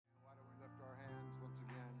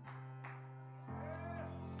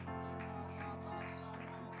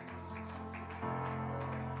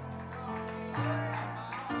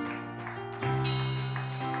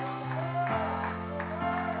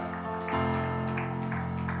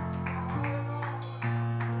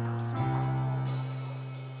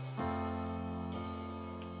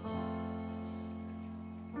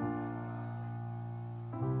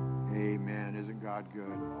God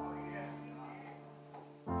good?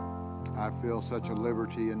 I feel such a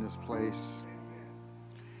liberty in this place.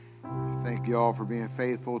 Thank you all for being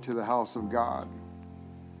faithful to the house of God.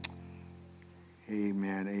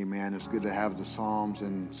 Amen, amen. It's good to have the Psalms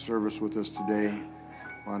in service with us today.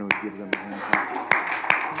 Why don't we give them a hand clap?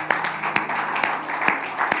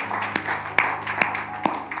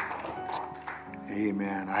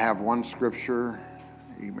 Amen. I have one scripture.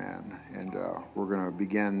 Amen. And we're going to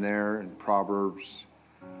begin there in Proverbs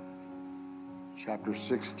chapter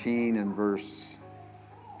 16 and verse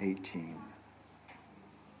 18.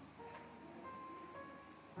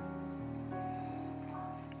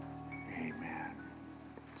 Amen.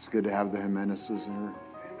 It's good to have the Jimenezes in here.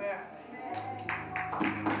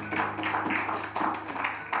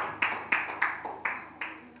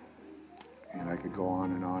 And I could go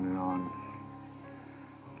on and on and on.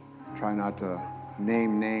 Try not to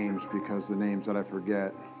name names because the names that I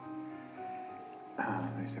forget,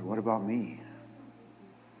 they say, what about me?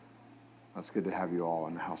 It's good to have you all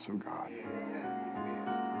in the house of God.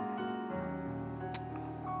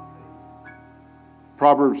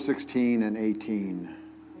 Proverbs 16 and 18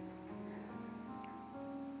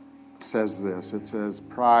 says this. It says,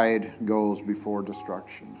 pride goes before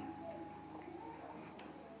destruction,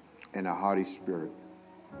 and a haughty spirit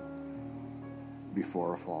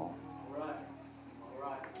before a fall.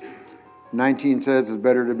 19 says it's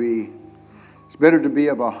better to be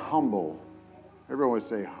of a humble, everyone would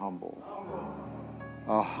say humble,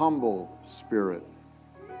 a humble spirit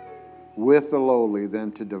with the lowly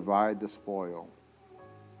than to divide the spoil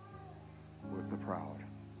with the proud.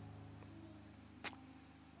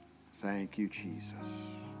 Thank you,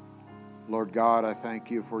 Jesus. Lord God, I thank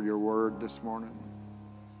you for your word this morning.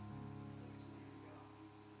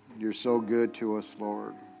 You're so good to us,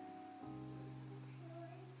 Lord.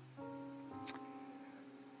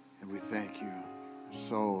 And we thank you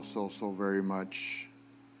so very much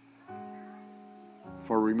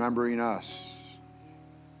for remembering us,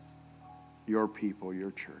 your people,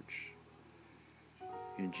 your church.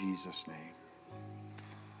 In Jesus' name,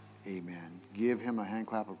 amen. Give him a hand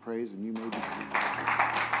clap of praise and you may be seated.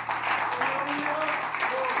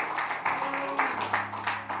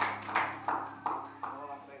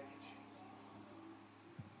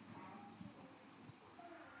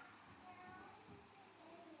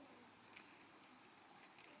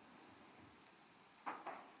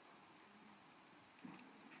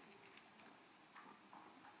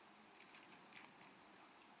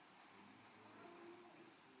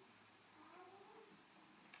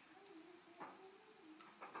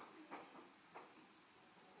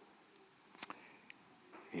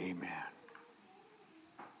 Amen.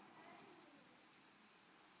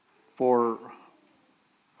 For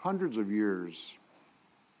hundreds of years,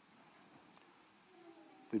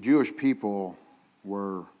 the Jewish people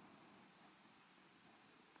were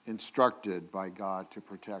instructed by God to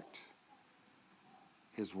protect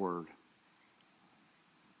his word.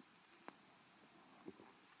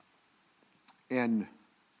 And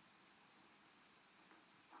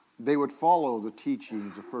they would follow the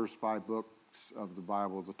teachings, the first 5 books of the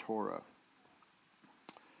Bible, the Torah.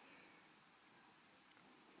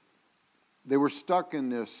 They were stuck in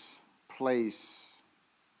this place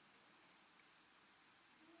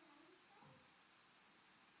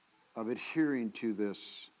of adhering to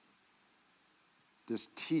this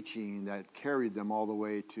teaching that carried them all the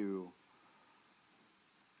way to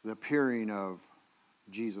the appearing of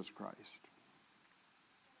Jesus Christ.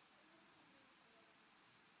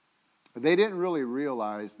 They didn't really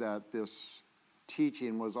realize that this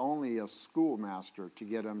teaching was only a schoolmaster to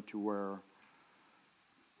get them to where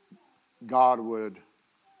God would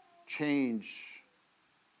change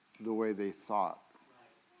the way they thought.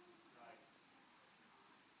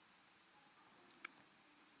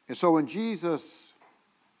 And so when Jesus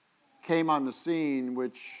came on the scene,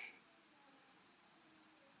 which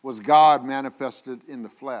was God manifested in the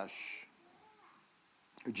flesh,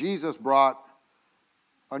 Jesus brought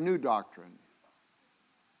a new doctrine,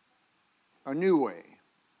 a new way.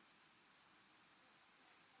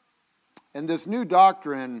 And this new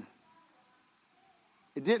doctrine,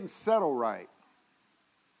 it didn't settle right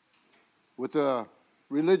with the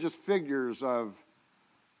religious figures of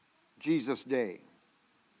Jesus' day.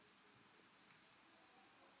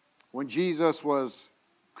 When Jesus was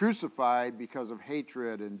crucified because of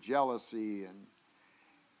hatred and jealousy and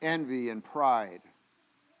envy and pride,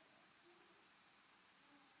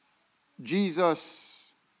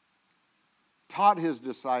 Jesus taught his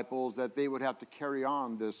disciples that they would have to carry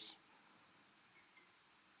on this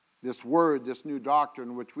word, this new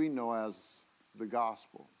doctrine, which we know as the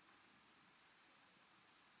gospel.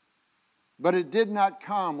 But it did not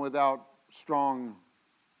come without strong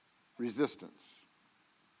resistance.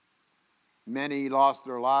 Many lost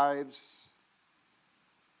their lives.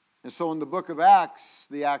 And so in the book of Acts,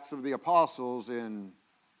 the Acts of the Apostles, in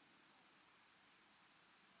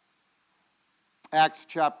Acts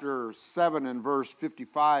chapter 7 and verse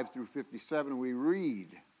 55 through 57, we read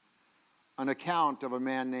an account of a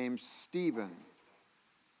man named Stephen.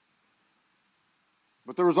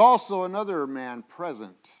 But there was also another man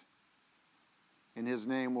present, and his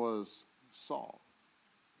name was Saul.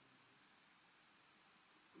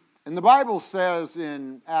 And the Bible says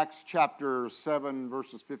in Acts chapter 7,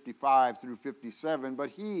 verses 55 through 57, but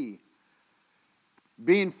he,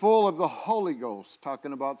 being full of the Holy Ghost,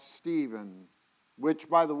 talking about Stephen, which,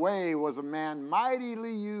 by the way, was a man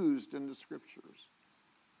mightily used in the Scriptures.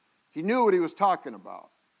 He knew what he was talking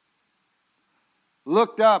about.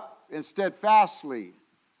 Looked up and steadfastly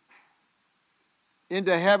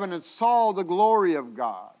into heaven and saw the glory of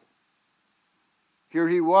God. Here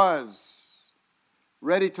he was,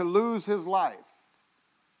 ready to lose his life,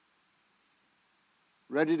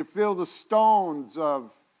 ready to feel the stones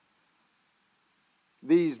of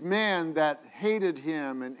these men that hated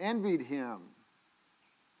him and envied him,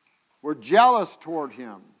 were jealous toward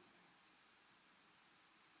him.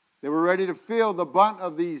 They were ready to feel the bunt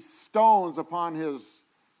of these stones upon his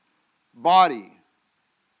body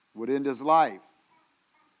would end his life.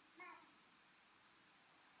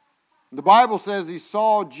 The Bible says he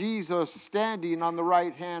saw Jesus standing on the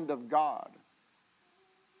right hand of God. It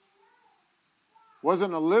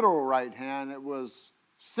wasn't a literal right hand, it was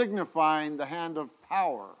signifying the hand of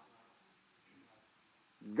power.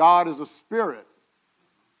 God is a spirit.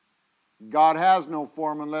 God has no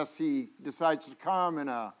form unless he decides to come in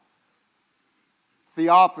a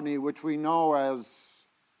theophany, which we know as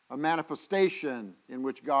a manifestation in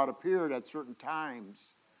which God appeared at certain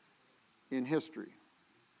times in history.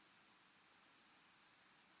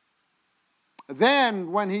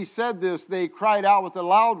 Then, when he said this, they cried out with a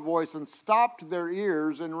loud voice and stopped their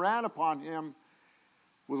ears and ran upon him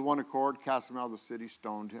with one accord, cast him out of the city,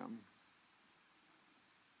 stoned him.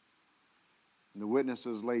 And the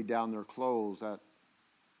witnesses laid down their clothes at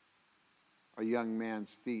a young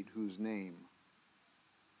man's feet whose name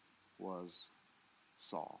was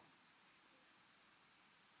Saul.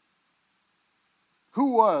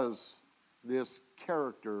 Who was this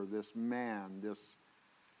character, this man, this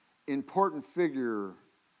important figure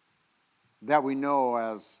that we know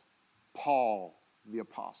as Paul the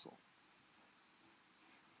Apostle?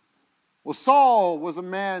 Well, Saul was a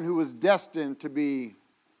man who was destined to be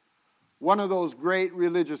one of those great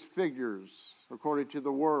religious figures according to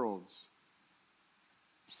the world's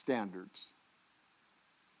standards.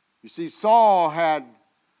 You see, Saul had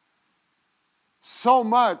so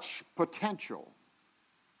much potential,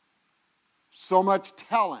 so much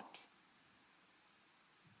talent,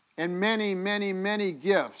 and many, many, many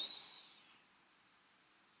gifts.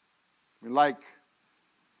 Like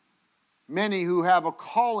many who have a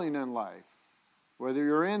calling in life, whether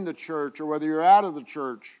you're in the church or whether you're out of the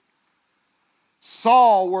church,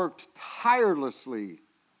 Saul worked tirelessly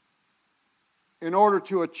in order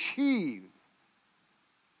to achieve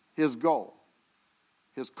his goal,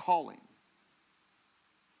 his calling.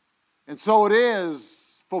 And so it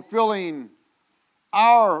is fulfilling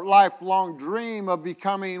our lifelong dream of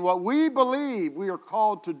becoming what we believe we are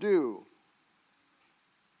called to do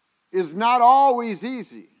is not always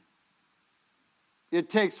easy. It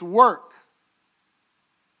takes work.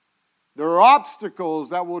 There are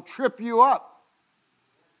obstacles that will trip you up.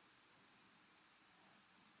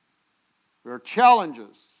 There are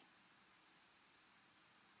challenges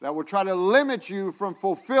that will try to limit you from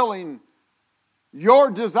fulfilling your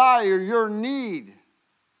desire, your need,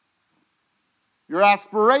 your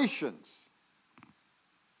aspirations.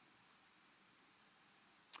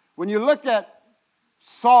 When you look at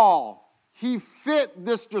Saul, he fit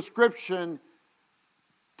this description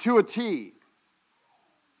to a T.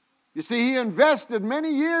 You see, he invested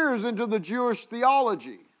many years into the Jewish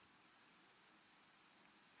theology.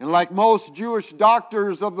 And like most Jewish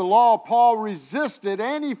doctors of the law, Paul resisted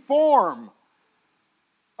any form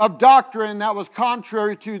of doctrine that was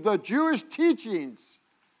contrary to the Jewish teachings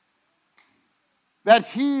that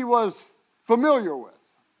he was familiar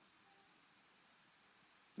with.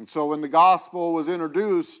 And so when the gospel was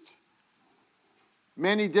introduced,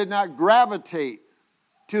 many did not gravitate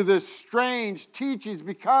to this strange teachings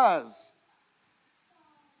because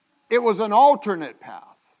it was an alternate path.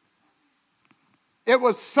 It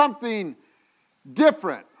was something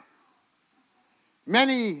different.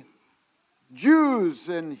 Many Jews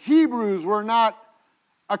and Hebrews were not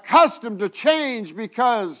accustomed to change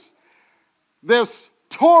because this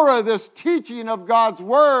Torah, this teaching of God's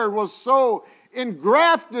Word, was so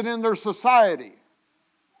engrafted in their society.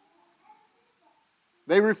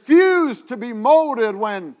 They refused to be molded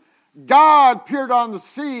when God appeared on the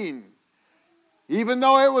scene. Even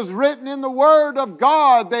though it was written in the Word of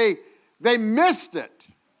God, they missed it.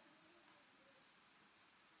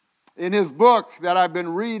 In his book that I've been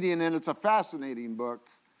reading, and it's a fascinating book,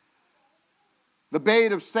 The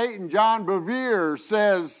Bait of Satan, John Bevere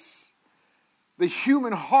says, the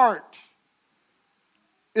human heart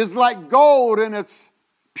is like gold in its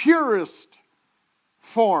purest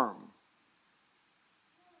form.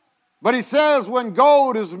 But he says when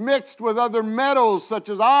gold is mixed with other metals such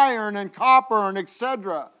as iron and copper and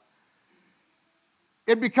etc.,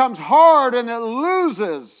 it becomes hard and it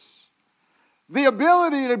loses the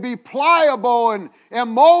ability to be pliable and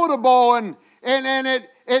moldable, and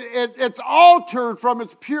it's altered from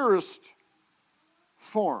its purest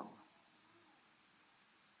form.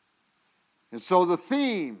 And so the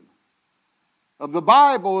theme of the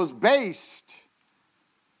Bible is based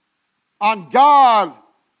on God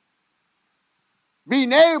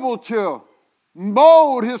being able to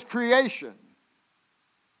mold His creation.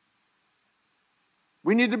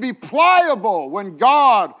 We need to be pliable when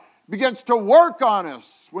God begins to work on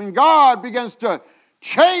us, when God begins to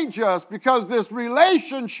change us, because this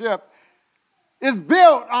relationship is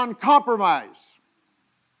built on compromise.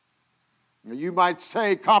 Now, you might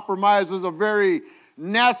say compromise is a very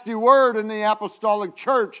nasty word in the apostolic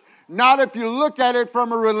church, not if you look at it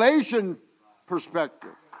from a relation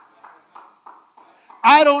perspective.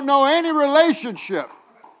 I don't know any relationship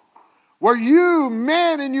where you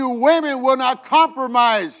men and you women will not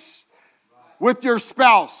compromise with your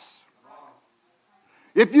spouse.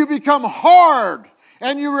 If you become hard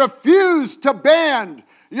and you refuse to bend,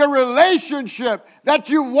 your relationship that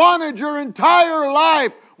you wanted your entire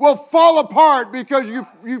life will fall apart because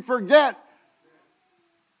you forget.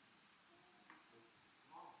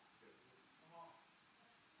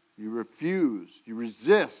 You refuse, you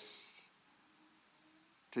resist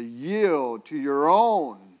to yield to your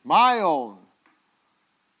own, my own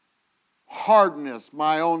hardness,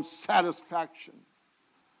 my own satisfaction.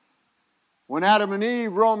 When Adam and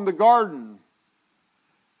Eve roamed the garden,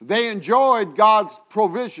 they enjoyed God's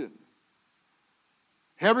provision.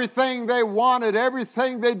 Everything they wanted,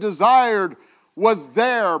 everything they desired was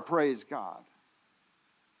there, praise God.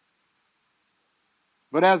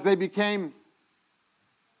 But as they became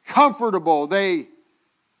comfortable, they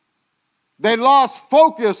lost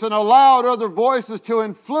focus and allowed other voices to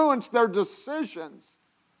influence their decisions.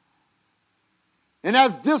 And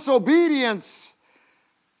as disobedience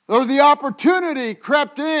or the opportunity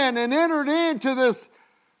crept in and entered into this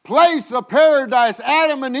place of paradise,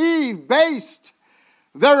 Adam and Eve based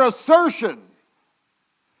their assertion,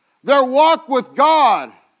 their walk with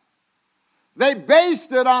God, they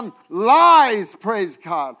based it on lies, praise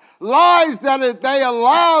God. Lies that they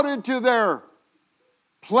allowed into their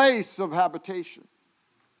place of habitation.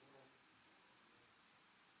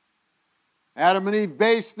 Adam and Eve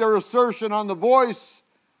based their assertion on the voice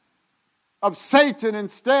of Satan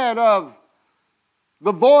instead of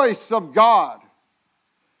the voice of God.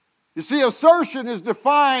 You see, assertion is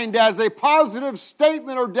defined as a positive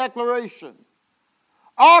statement or declaration,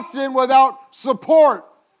 often without support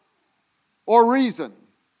or reason.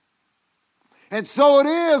 And so it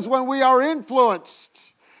is when we are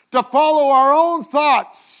influenced to follow our own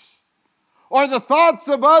thoughts or the thoughts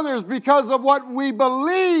of others because of what we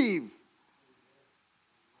believe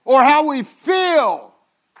or how we feel.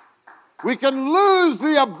 We can lose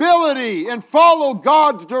the ability and follow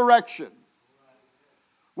God's direction.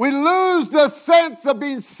 We lose the sense of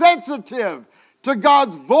being sensitive to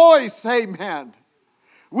God's voice, amen.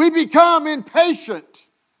 We become impatient.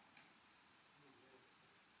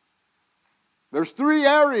 There's 3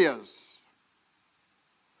 areas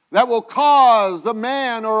that will cause a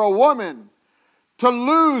man or a woman to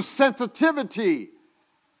lose sensitivity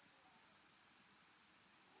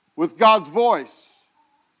with God's voice.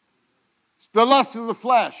 It's the lust of the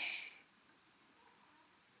flesh,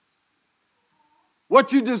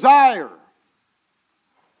 what you desire,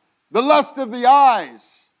 the lust of the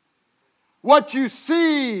eyes, what you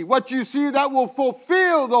see that will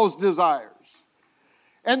fulfill those desires,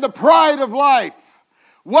 and the pride of life,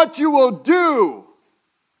 what you will do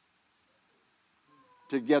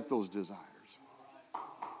to get those desires.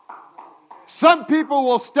 Some people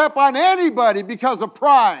will step on anybody because of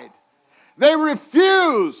pride. They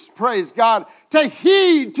refuse, praise God, to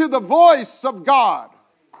heed to the voice of God.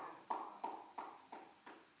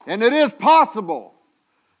 And it is possible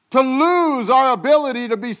to lose our ability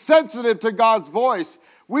to be sensitive to God's voice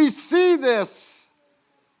We see this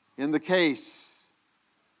in the case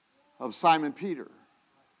of Simon Peter.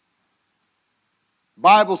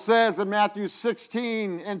 Bible says in Matthew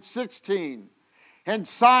 16:16, and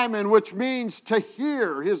Simon, which means to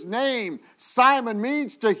hear, his name, Simon,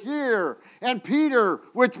 means to hear. And Peter,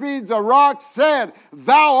 which means a rock, said,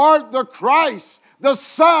 Thou art the Christ, the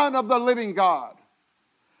Son of the living God.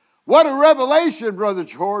 What a revelation, Brother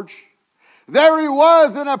George. There he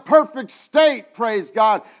was in a perfect state, praise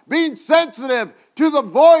God, being sensitive to the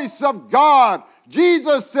voice of God.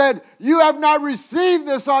 Jesus said, You have not received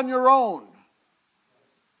this on your own,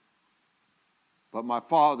 but my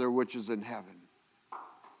Father which is in heaven.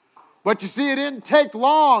 But you see, it didn't take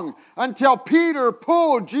long until Peter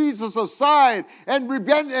pulled Jesus aside and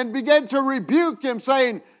began to rebuke him,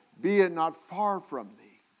 saying, Be it not far from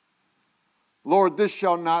thee. Lord, this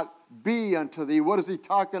shall not be unto thee. What is he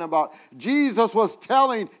talking about? Jesus was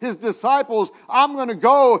telling his disciples, I'm going to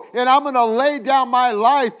go and I'm going to lay down my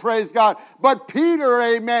life, praise God. But Peter,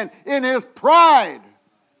 amen, in his pride,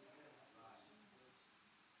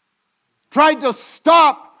 tried to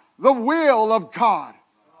stop the will of God.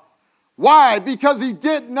 Why? Because he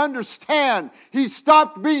didn't understand. He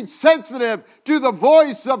stopped being sensitive to the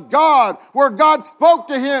voice of God, where God spoke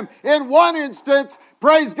to him. In one instance,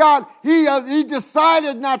 praise God, he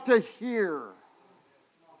decided not to hear.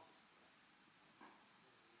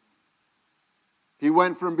 He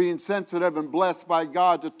went from being sensitive and blessed by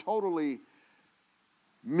God to totally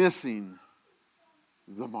missing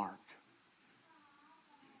the mark.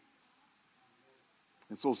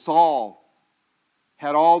 And so Saul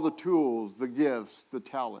had all the tools, the gifts, the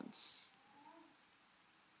talents.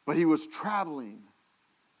 But he was traveling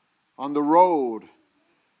on the road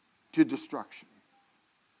to destruction.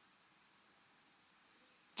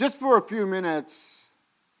 Just for a few minutes,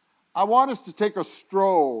 I want us to take a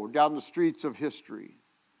stroll down the streets of history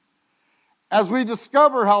as we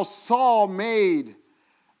discover how Saul made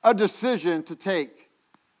a decision to take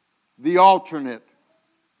the alternate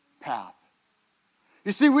path.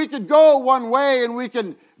 You see, we could go one way and we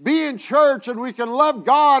can be in church and we can love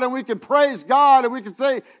God and we can praise God and we can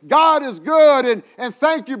say, God is good and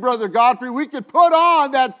thank you, Brother Godfrey. We could put on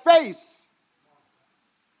that face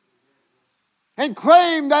and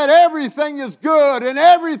claim that everything is good and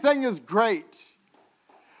everything is great.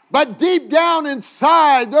 But deep down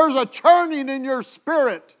inside, there's a churning in your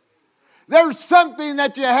spirit. There's something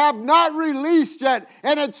that you have not released yet,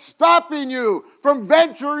 and it's stopping you from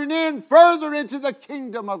venturing in further into the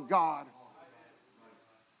kingdom of God.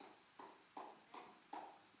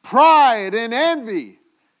 Pride and envy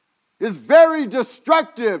is very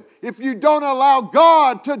destructive if you don't allow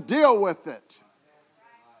God to deal with it.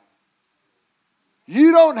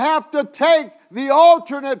 You don't have to take the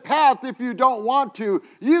alternate path if you don't want to.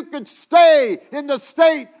 You could stay in the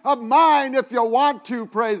state of mind if you want to,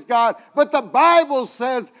 praise God. But the Bible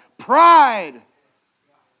says pride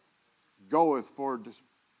goeth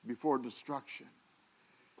before destruction.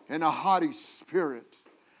 And a haughty spirit,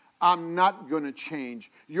 I'm not going to change.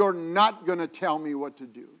 You're not going to tell me what to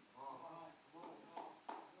do.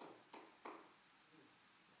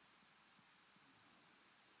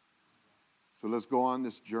 So let's go on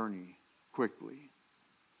this journey quickly.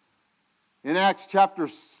 In Acts chapter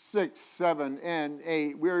 6, 7, and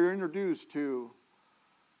 8, we are introduced to,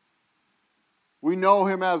 we know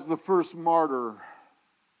him as the first martyr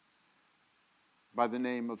by the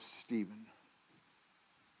name of Stephen.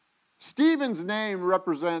 Stephen's name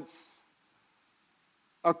represents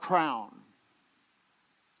a crown,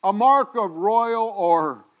 a mark of royal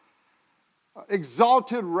or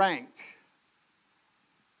exalted rank.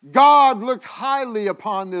 God looked highly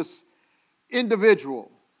upon this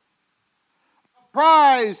individual. A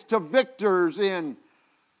prize to victors in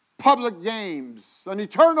public games, an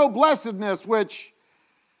eternal blessedness which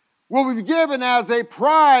will be given as a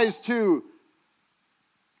prize to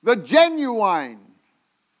the genuine,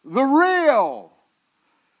 the real,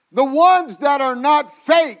 the ones that are not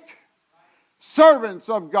fake servants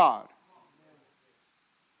of God.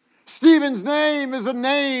 Stephen's name is a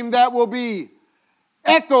name that will be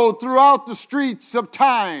echoed throughout the streets of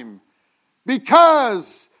time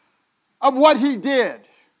because of what he did,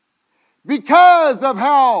 because of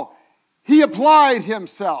how he applied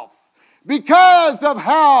himself, because of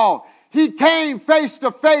how he came face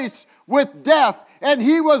to face with death, and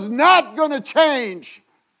he was not going to change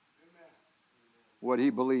what he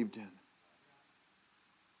believed in.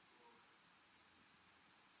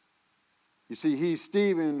 You see,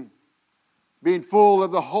 Stephen, being full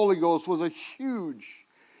of the Holy Ghost, was a huge,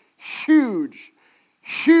 huge,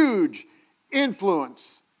 huge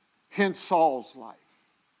influence in Saul's life.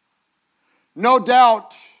 No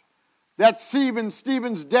doubt that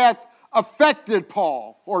Stephen's death affected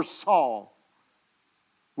Paul or Saul,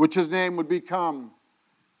 which his name would become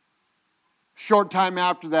short time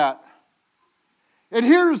after that. And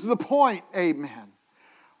here's the point, amen.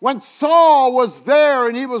 When Saul was there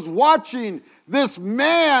and he was watching this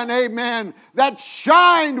man, amen, that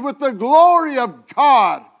shined with the glory of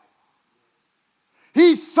God,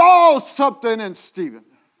 he saw something in Stephen.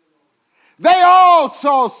 They all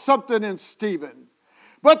saw something in Stephen.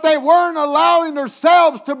 But they weren't allowing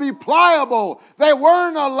themselves to be pliable. They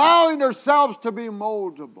weren't allowing themselves to be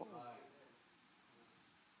moldable.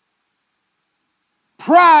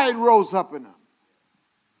 Pride rose up in them.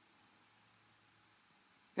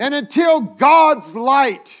 And until God's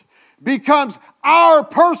light becomes our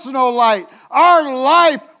personal light, our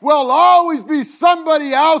life will always be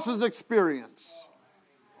somebody else's experience.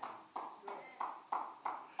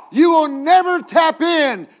 You will never tap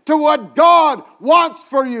in to what God wants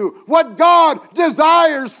for you, what God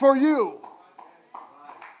desires for you.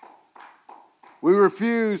 We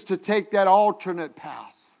refuse to take that alternate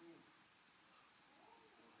path.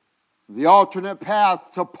 The alternate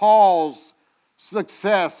path to Paul's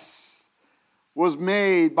success was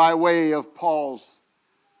made by way of Paul's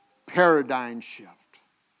paradigm shift.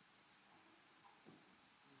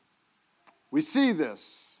 We see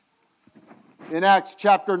this in Acts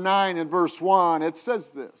chapter 9 and verse 1. It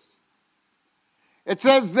says this. It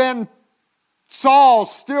says, then Saul,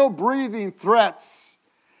 still breathing threats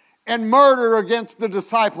and murder against the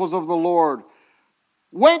disciples of the Lord,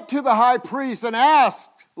 went to the high priest and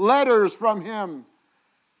asked letters from him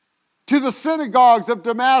to the synagogues of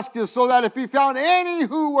Damascus, so that if he found any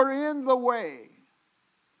who were in the way,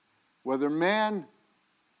 whether men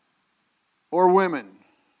or women,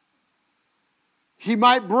 he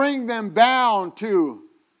might bring them bound to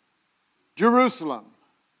Jerusalem.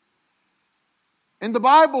 And the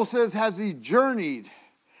Bible says, as he journeyed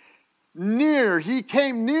near, he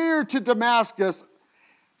came near to Damascus,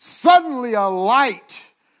 suddenly a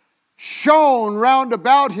light shone round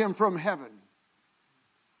about him from heaven.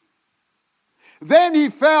 Then he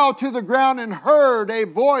fell to the ground and heard a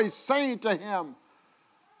voice saying to him,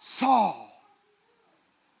 Saul,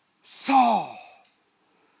 Saul.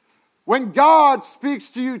 When God speaks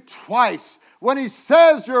to you twice, when he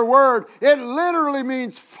says your word, it literally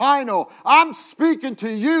means final. I'm speaking to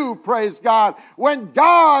you, praise God. When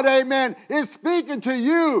God, amen, is speaking to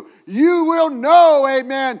you, you will know,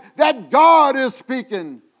 amen, that God is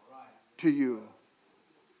speaking to you.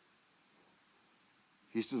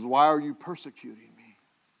 He says, why are you persecuting me?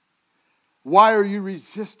 Why are you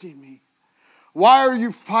resisting me? Why are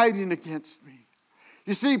you fighting against me?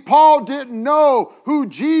 You see, Paul didn't know who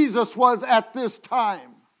Jesus was at this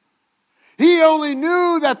time. He only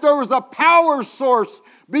knew that there was a power source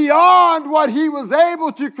beyond what he was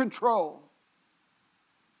able to control.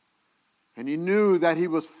 And he knew that he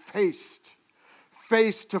was face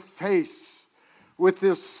to face with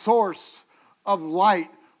this source of light,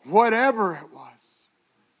 whatever it was.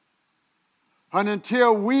 And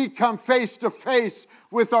until we come face to face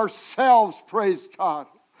with ourselves, praise God,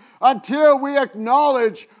 until we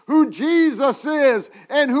acknowledge who Jesus is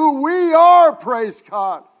and who we are, praise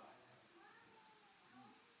God.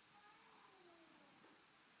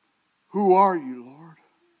 Who are you, Lord?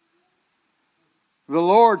 The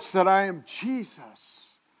Lord said, I am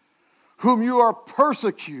Jesus, whom you are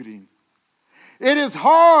persecuting. It is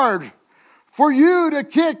hard for you to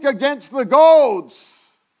kick against the goads.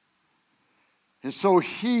 And so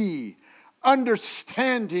he,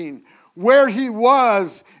 understanding where he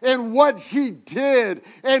was and what he did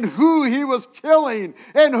and who he was killing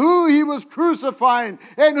and who he was crucifying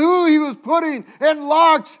and who he was putting in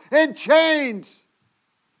locks and chains,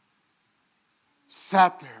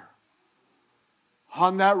 sat there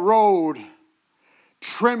on that road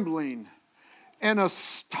trembling and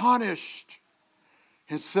astonished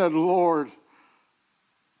and said, Lord,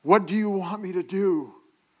 what do you want me to do?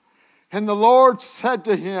 And the Lord said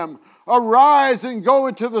to him, arise and go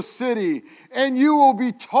into the city, and you will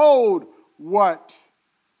be told what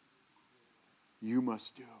you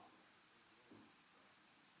must do.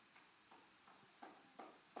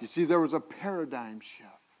 You see, there was a paradigm shift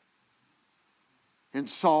in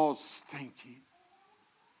Saul's thinking.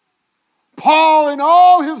 Paul, in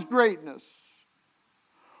all his greatness,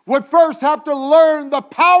 would first have to learn the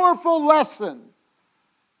powerful lesson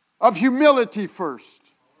of humility first.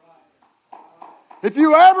 If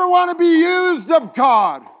you ever want to be used of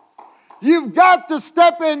God, you've got to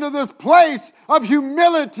step into this place of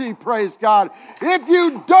humility, praise God. If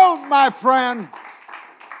you don't, my friend,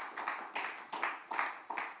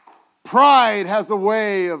 pride has a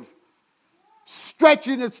way of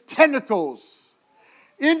stretching its tentacles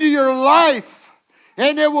into your life,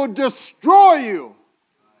 and it will destroy you.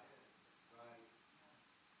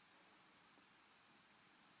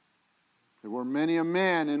 There were many a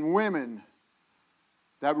men and women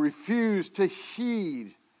that refused to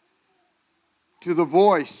heed to the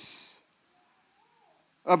voice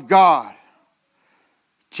of God.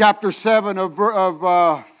 Chapter 7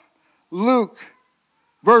 of Luke,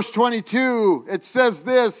 verse 22, it says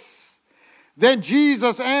this, Then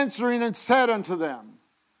Jesus answering and said unto them,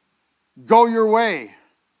 Go your way,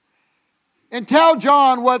 and tell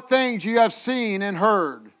John what things you have seen and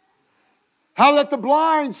heard, how that the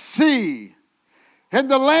blind see, and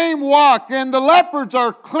the lame walk, and the lepers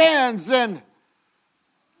are cleansed, and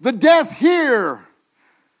the deaf hear,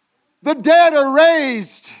 the dead are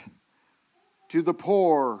raised, to the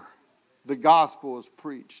poor the gospel is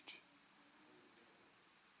preached.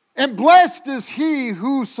 And blessed is he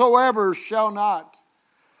whosoever shall not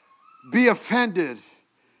be offended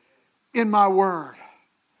in my word,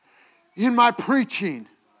 in my preaching.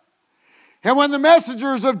 And when the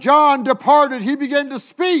messengers of John departed, he began to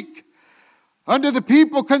speak unto the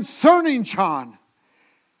people concerning John.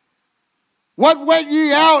 What went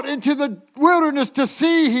ye out into the wilderness to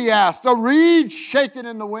see, he asked, a reed shaken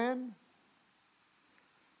in the wind?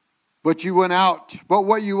 But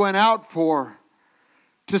what you went out for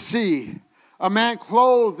to see, a man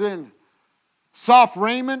clothed in soft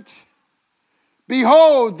raiment?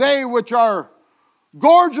 Behold, they which are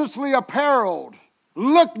gorgeously apparelled,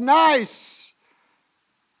 look nice,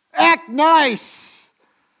 act nice,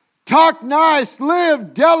 talk nice,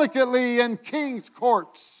 live delicately in king's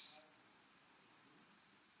courts.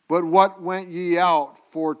 But what went ye out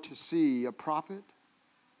for to see, a prophet?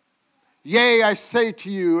 Yea, I say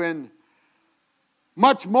to you, and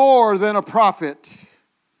much more than a prophet.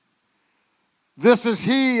 This is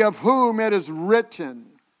he of whom it is written,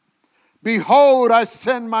 Behold, I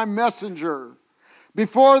send my messenger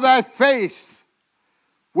before thy face,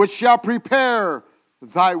 which shall prepare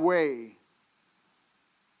thy way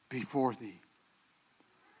before thee.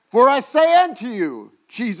 For I say unto you,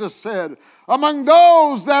 Jesus said, among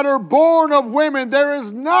those that are born of women, there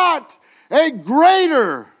is not a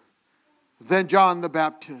greater than John the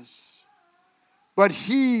Baptist. But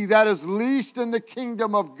he that is least in the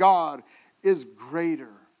kingdom of God is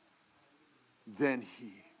greater than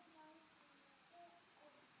he.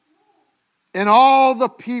 And all the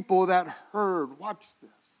people that heard, watch this.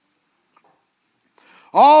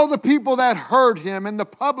 All the people that heard him and the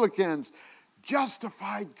publicans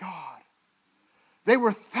justified God. They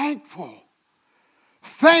were thankful.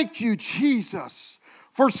 Thank you, Jesus,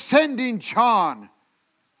 for sending John.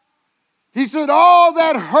 He said all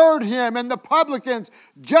that heard him and the publicans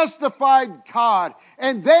justified God.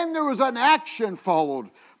 And then there was an action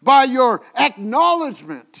followed by your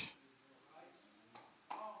acknowledgement.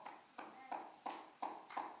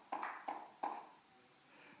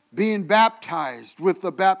 Being baptized with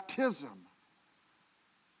the baptism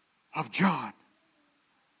of John.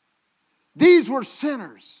 These were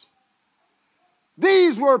sinners.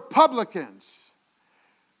 These were publicans.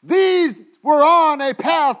 These were on a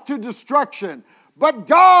path to destruction. But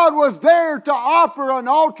God was there to offer an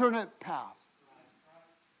alternate path.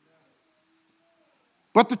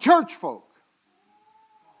 But the church folk,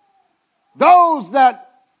 those that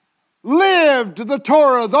lived the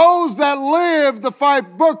Torah, those that lived the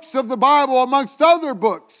 5 books of the Bible amongst other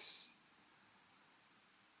books,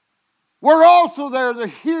 were also there to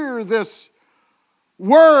hear this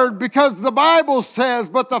word, because the Bible says,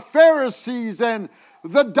 but the Pharisees and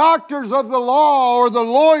the doctors of the law, or the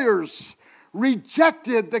lawyers,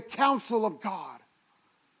 rejected the counsel of God.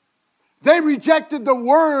 They rejected the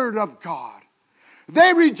word of God.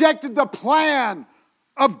 They rejected the plan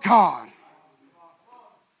of God.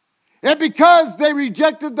 And because they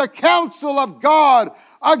rejected the counsel of God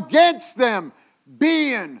against them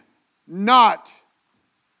being not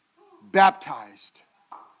baptized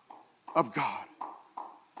of God,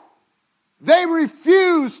 they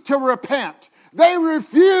refused to repent. They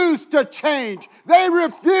refused to change. They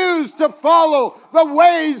refused to follow the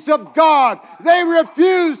ways of God. They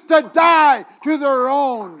refused to die to their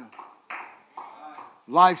own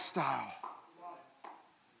lifestyle.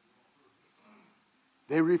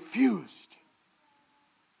 They refused.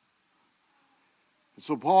 And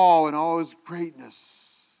so Paul, in all his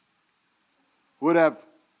greatness, would have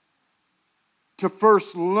to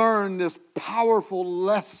first learn this powerful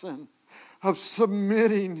lesson of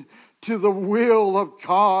submitting to the will of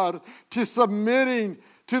God, to submitting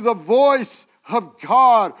to the voice of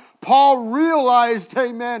God. Paul realized,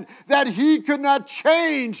 amen, that he could not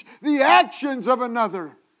change the actions of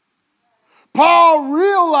another. Paul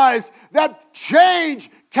realized that change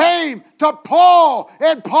came to Paul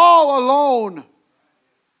and Paul alone.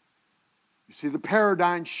 You see the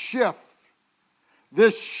paradigm shift.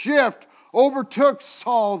 This shift overtook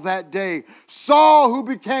Saul that day. Saul, who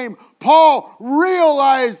became Paul,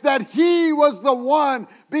 realized that he was the one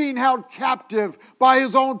being held captive by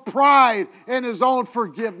his own pride and his own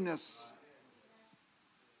forgiveness.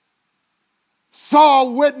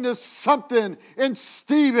 Saul witnessed something in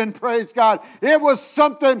Stephen, praise God. It was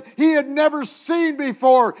something he had never seen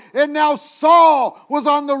before. And now Saul was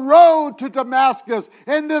on the road to Damascus,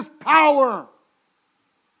 and this power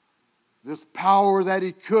that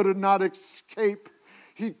he could not escape,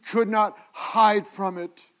 he could not hide from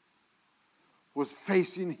it, was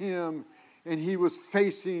facing him, and he was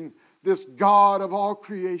facing this God of all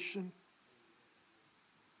creation.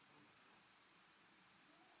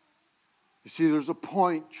 You see, there's a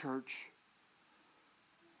point, church.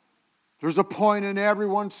 There's a point in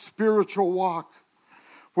everyone's spiritual walk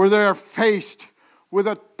where they are faced with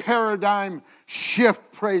a paradigm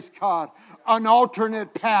shift, praise God, an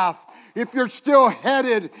alternate path. If you're still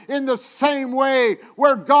headed in the same way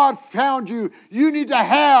where God found you, you need to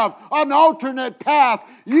have an alternate path.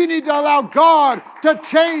 You need to allow God to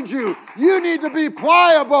change you. You need to be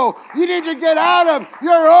pliable. You need to get out of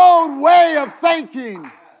your own way of thinking.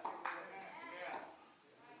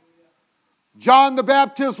 John the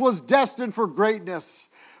Baptist was destined for greatness.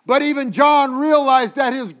 But even John realized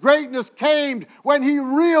that his greatness came when he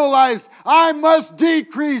realized, I must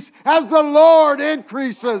decrease as the Lord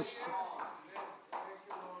increases.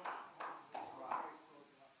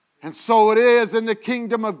 And so it is in the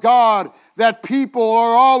kingdom of God that people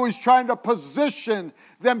are always trying to position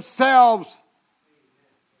themselves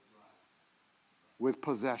with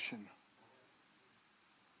possession.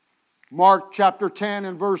 Mark chapter 10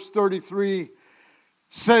 and verse 33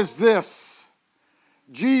 says this: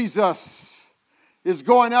 Jesus is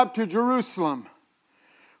going up to Jerusalem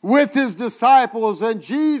with his disciples, and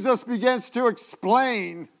Jesus begins to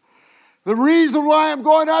explain, the reason why I'm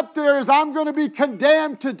going up there is I'm going to be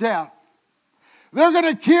condemned to death. They're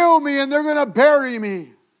going to kill me and they're going to bury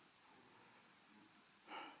me.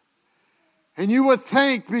 And you would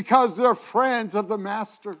think, because they're friends of the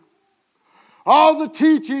Master, all the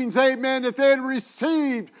teachings, amen, that they had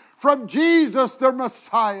received from Jesus, their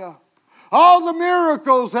Messiah, all the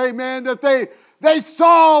miracles, amen, that they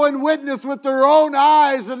saw and witnessed with their own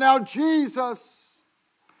eyes, and now Jesus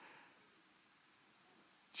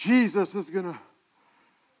is going to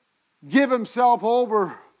give himself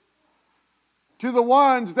over to the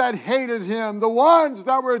ones that hated him, the ones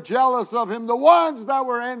that were jealous of him, the ones that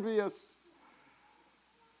were envious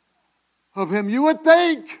of him. You would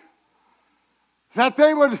think that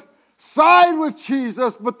they would side with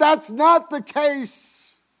Jesus, but that's not the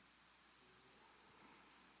case.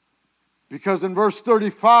 Because in verse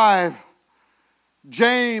 35,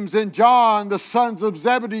 James and John, the sons of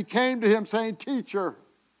Zebedee, came to him saying, Teacher,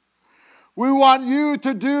 we want you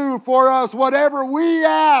to do for us whatever we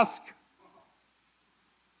ask.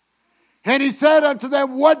 And he said unto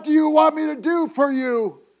them, What do you want me to do for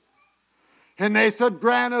you? And they said,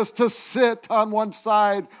 Grant us to sit on one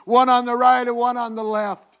side, one on the right and one on the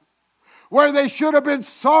left. Where they should have been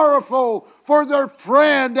sorrowful for their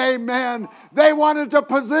friend, amen. They wanted to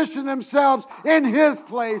position themselves in his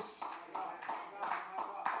place.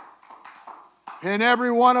 And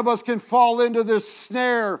every one of us can fall into this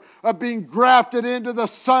snare of being grafted into the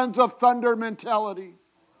sons of thunder mentality.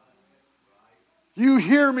 You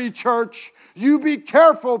hear me, church. You be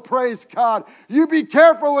careful, praise God. You be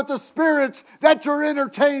careful with the spirits that you're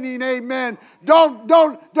entertaining, amen. Don't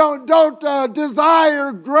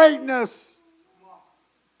desire greatness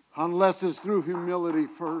unless it's through humility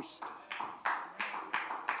first.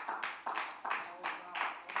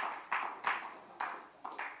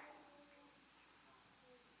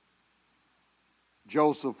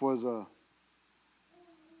 Joseph was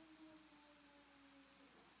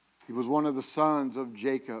one of the sons of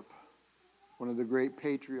Jacob, one of the great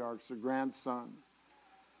patriarchs, the grandson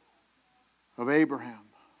of Abraham.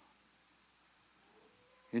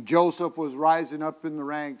 And Joseph was rising up in the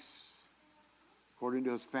ranks according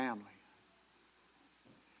to his family.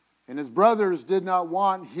 And his brothers did not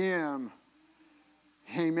want him,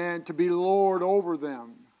 amen, to be Lord over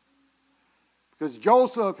them. Because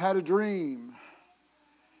Joseph had a dream.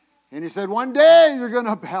 And he said, one day you're going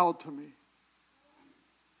to bow to me.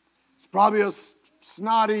 It's probably a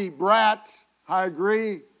snotty brat, I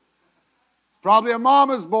agree. It's probably a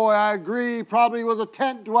mama's boy, I agree. Probably was a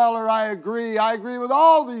tent dweller, I agree. I agree with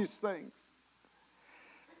all these things.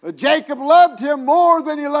 Jacob loved him more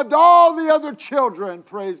than he loved all the other children,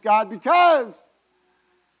 praise God, because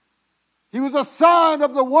he was a son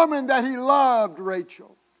of the woman that he loved,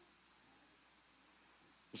 Rachel.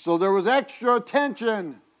 So there was extra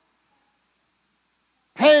attention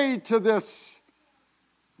paid to this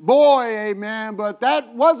boy, amen, but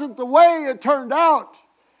that wasn't the way it turned out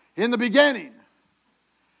in the beginning.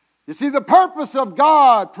 You see, the purpose of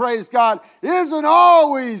God, praise God, isn't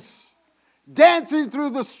always dancing through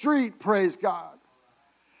the street, praise God.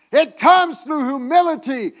 It comes through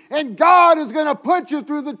humility, and God is going to put you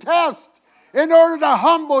through the test in order to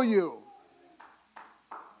humble you.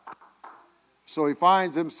 So he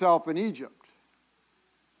finds himself in Egypt.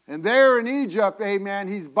 And there in Egypt, amen,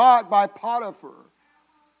 he's bought by Potiphar.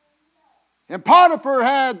 And Potiphar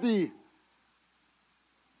had the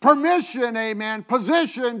permission, amen,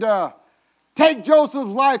 position to take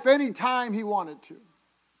Joseph's life anytime he wanted to.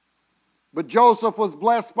 But Joseph was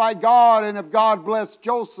blessed by God, and if God blessed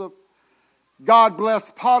Joseph, God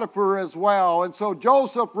blessed Potiphar as well. And so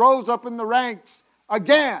Joseph rose up in the ranks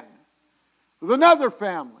again with another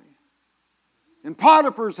family in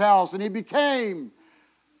Potiphar's house, and he became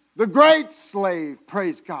the great slave,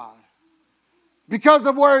 praise God. Because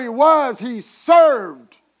of where he was, he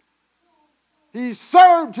served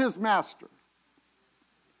his master.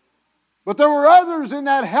 But there were others in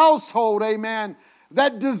that household, amen,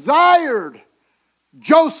 that desired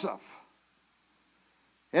Joseph.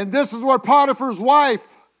 And this is where Potiphar's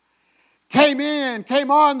wife came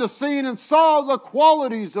on the scene and saw the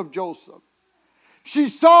qualities of Joseph. She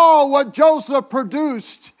saw what Joseph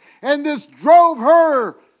produced, and this drove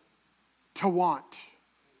her to want.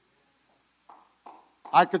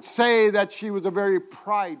 I could say that she was a very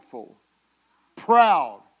prideful,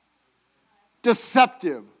 proud,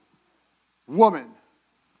 deceptive woman.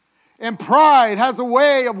 And pride has a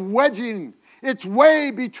way of wedging its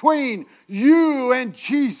way between you and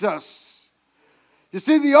Jesus. You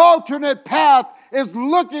see, the alternate path is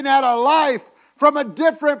looking at a life from a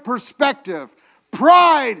different perspective.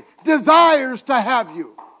 Pride desires to have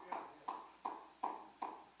you.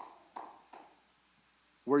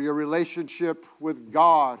 Where your relationship with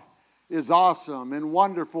God is awesome and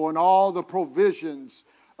wonderful, and all the provisions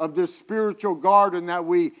of this spiritual garden that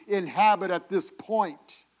we inhabit at this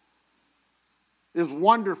point is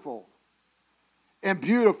wonderful and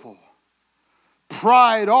beautiful.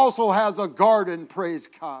 Pride also has a garden, praise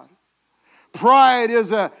God. Pride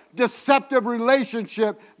is a deceptive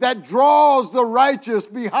relationship that draws the righteous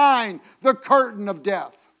behind the curtain of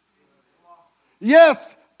death.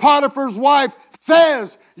 Yes, Potiphar's wife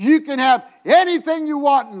says you can have anything you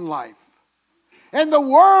want in life. And the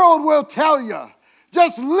world will tell you,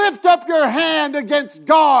 just lift up your hand against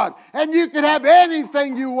God and you can have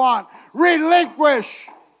anything you want. Relinquish.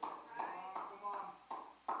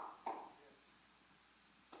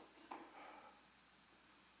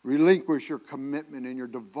 Relinquish your commitment and your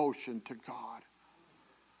devotion to God.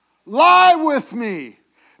 Lie with me.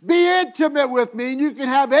 Be intimate with me and you can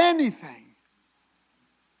have anything.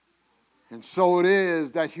 And so it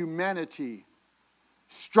is that humanity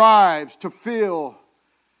strives to fill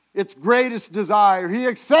its greatest desire. He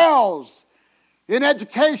excels in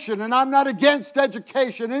education, and I'm not against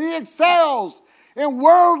education. And he excels in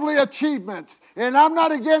worldly achievements, and I'm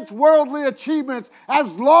not against worldly achievements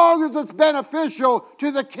as long as it's beneficial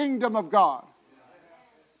to the kingdom of God.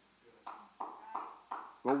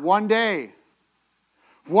 But one day,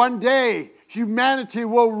 humanity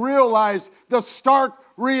will realize the stark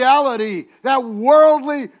reality that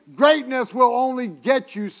worldly greatness will only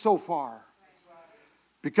get you so far.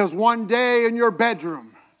 Because one day in your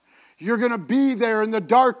bedroom, you're going to be there in the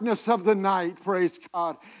darkness of the night, praise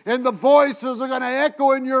God. And the voices are going to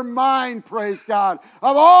echo in your mind, praise God,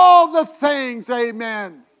 of all the things,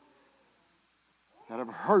 amen, that have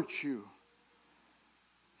hurt you.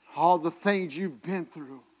 All the things you've been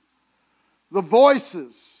through. The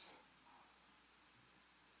voices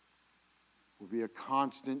will be a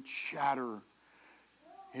constant chatter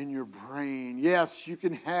in your brain. Yes, you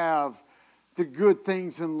can have the good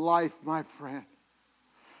things in life, my friend.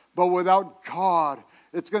 But without God,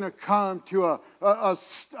 it's going to come to a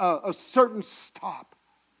certain stop.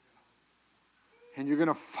 And you're going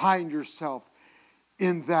to find yourself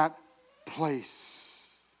in that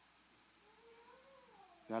place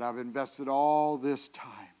that I've invested all this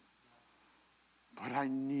time. But I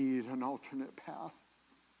need an alternate path.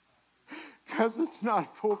 Because it's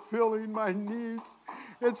not fulfilling my needs.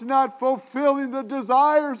 It's not fulfilling the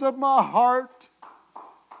desires of my heart.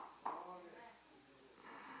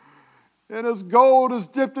 And as gold is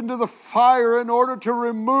dipped into the fire in order to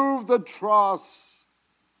remove the dross,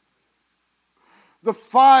 the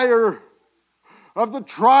fire of the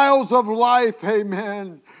trials of life,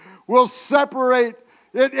 amen, will separate.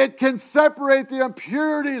 It can separate the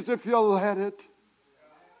impurities if you let it.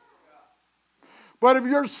 But if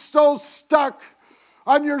you're so stuck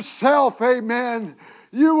on yourself, amen,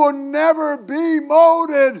 you will never be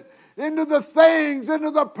molded into the things,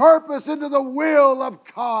 into the purpose, into the will of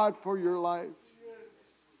God for your life.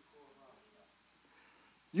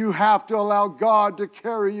 You have to allow God to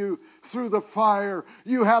carry you through the fire.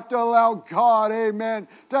 You have to allow God, amen,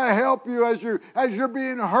 to help you as you're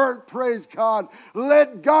being hurt, praise God.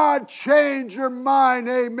 Let God change your mind,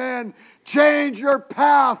 amen. Change your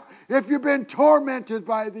path if you've been tormented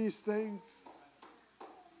by these things.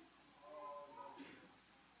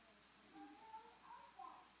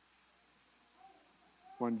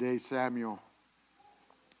 One day Samuel,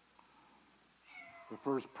 the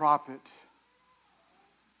first prophet,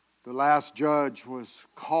 the last judge, was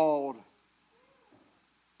called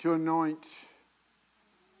to anoint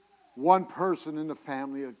one person in the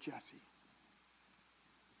family of Jesse.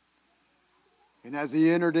 And as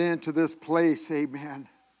he entered into this place, amen,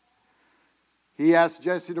 he asked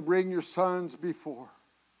Jesse to bring your sons before.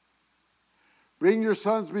 Bring your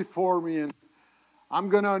sons before me, and I'm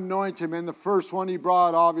going to anoint him. And the first one he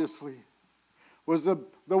brought, obviously, was the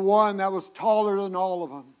one that was taller than all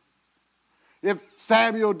of them. If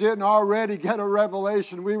Samuel didn't already get a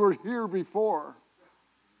revelation, we were here before.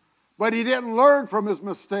 But he didn't learn from his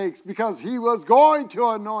mistakes because he was going to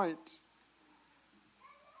anoint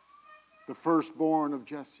the firstborn of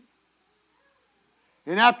Jesse.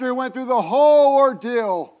 And after he went through the whole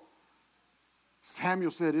ordeal,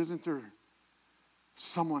 Samuel said, "Isn't there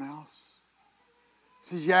someone else?" He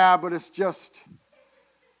says, "Yeah, but it's just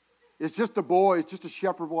a boy. It's just a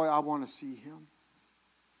shepherd boy. I want to see him."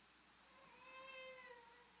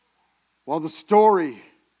 Well, the story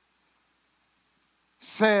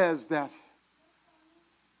says that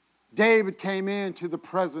David came into the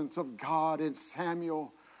presence of God, and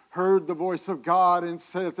Samuel heard the voice of God, and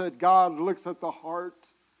says that God looks at the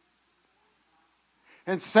heart.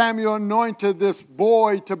 And Samuel anointed this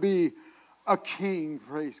boy to be a king,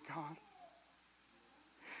 praise God.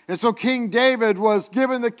 And so King David was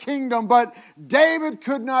given the kingdom, but David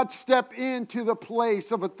could not step into the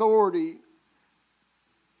place of authority.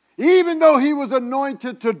 Even though he was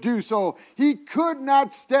anointed to do so, he could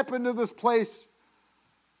not step into this place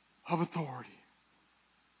of authority.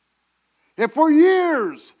 And for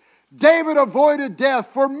years, David avoided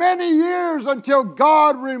death. For many years, until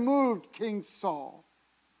God removed King Saul.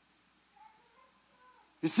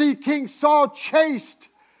 You see, King Saul chased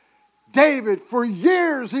David for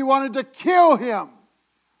years. He wanted to kill him.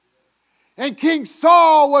 And King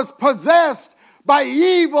Saul was possessed by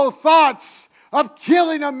evil thoughts of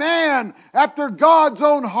killing a man after God's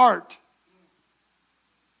own heart.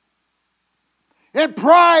 And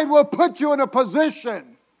pride will put you in a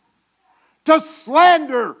position to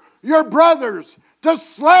slander your brothers, to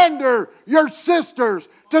slander your sisters,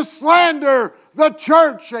 to slander the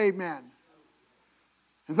church, amen.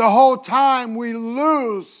 And the whole time we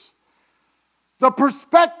lose the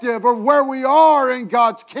perspective of where we are in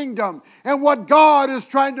God's kingdom and what God is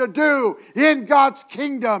trying to do in God's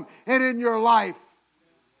kingdom and in your life.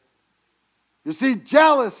 You see,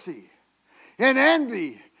 jealousy and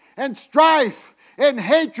envy and strife and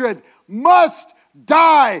hatred must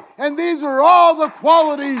die. And these are all the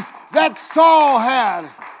qualities that Saul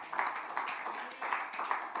had.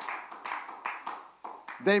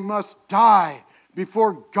 They must die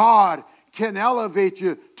before God can elevate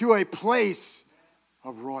you to a place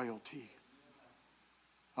of royalty,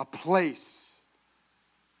 a place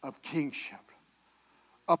of kingship,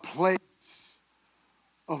 a place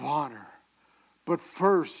of honor. But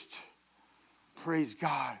first, praise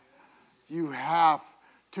God, you have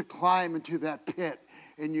to climb into that pit,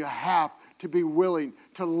 and you have to be willing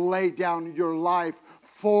to lay down your life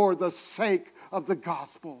for the sake of the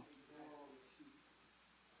gospel.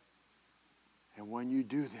 And when you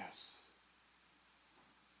do this,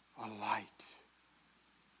 a light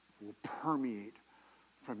will permeate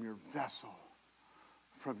from your vessel,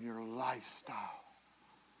 from your lifestyle.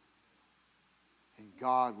 And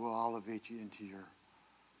God will elevate you into your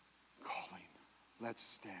calling. Let's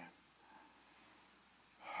stand.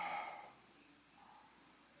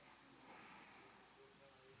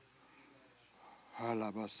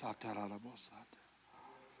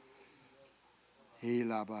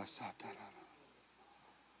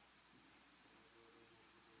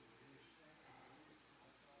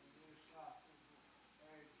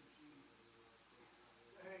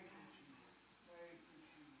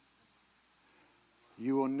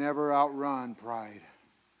 You will never outrun pride.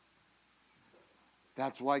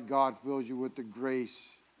 That's why God fills you with the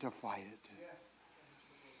grace to fight it.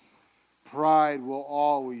 Pride will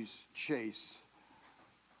always chase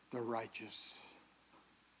the righteous.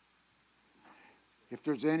 If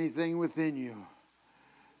there's anything within you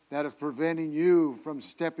that is preventing you from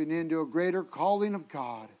stepping into a greater calling of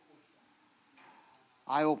God,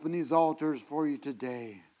 I open these altars for you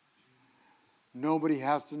today. Nobody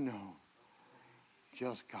has to know.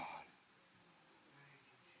 Just God.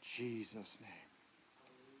 Jesus' name.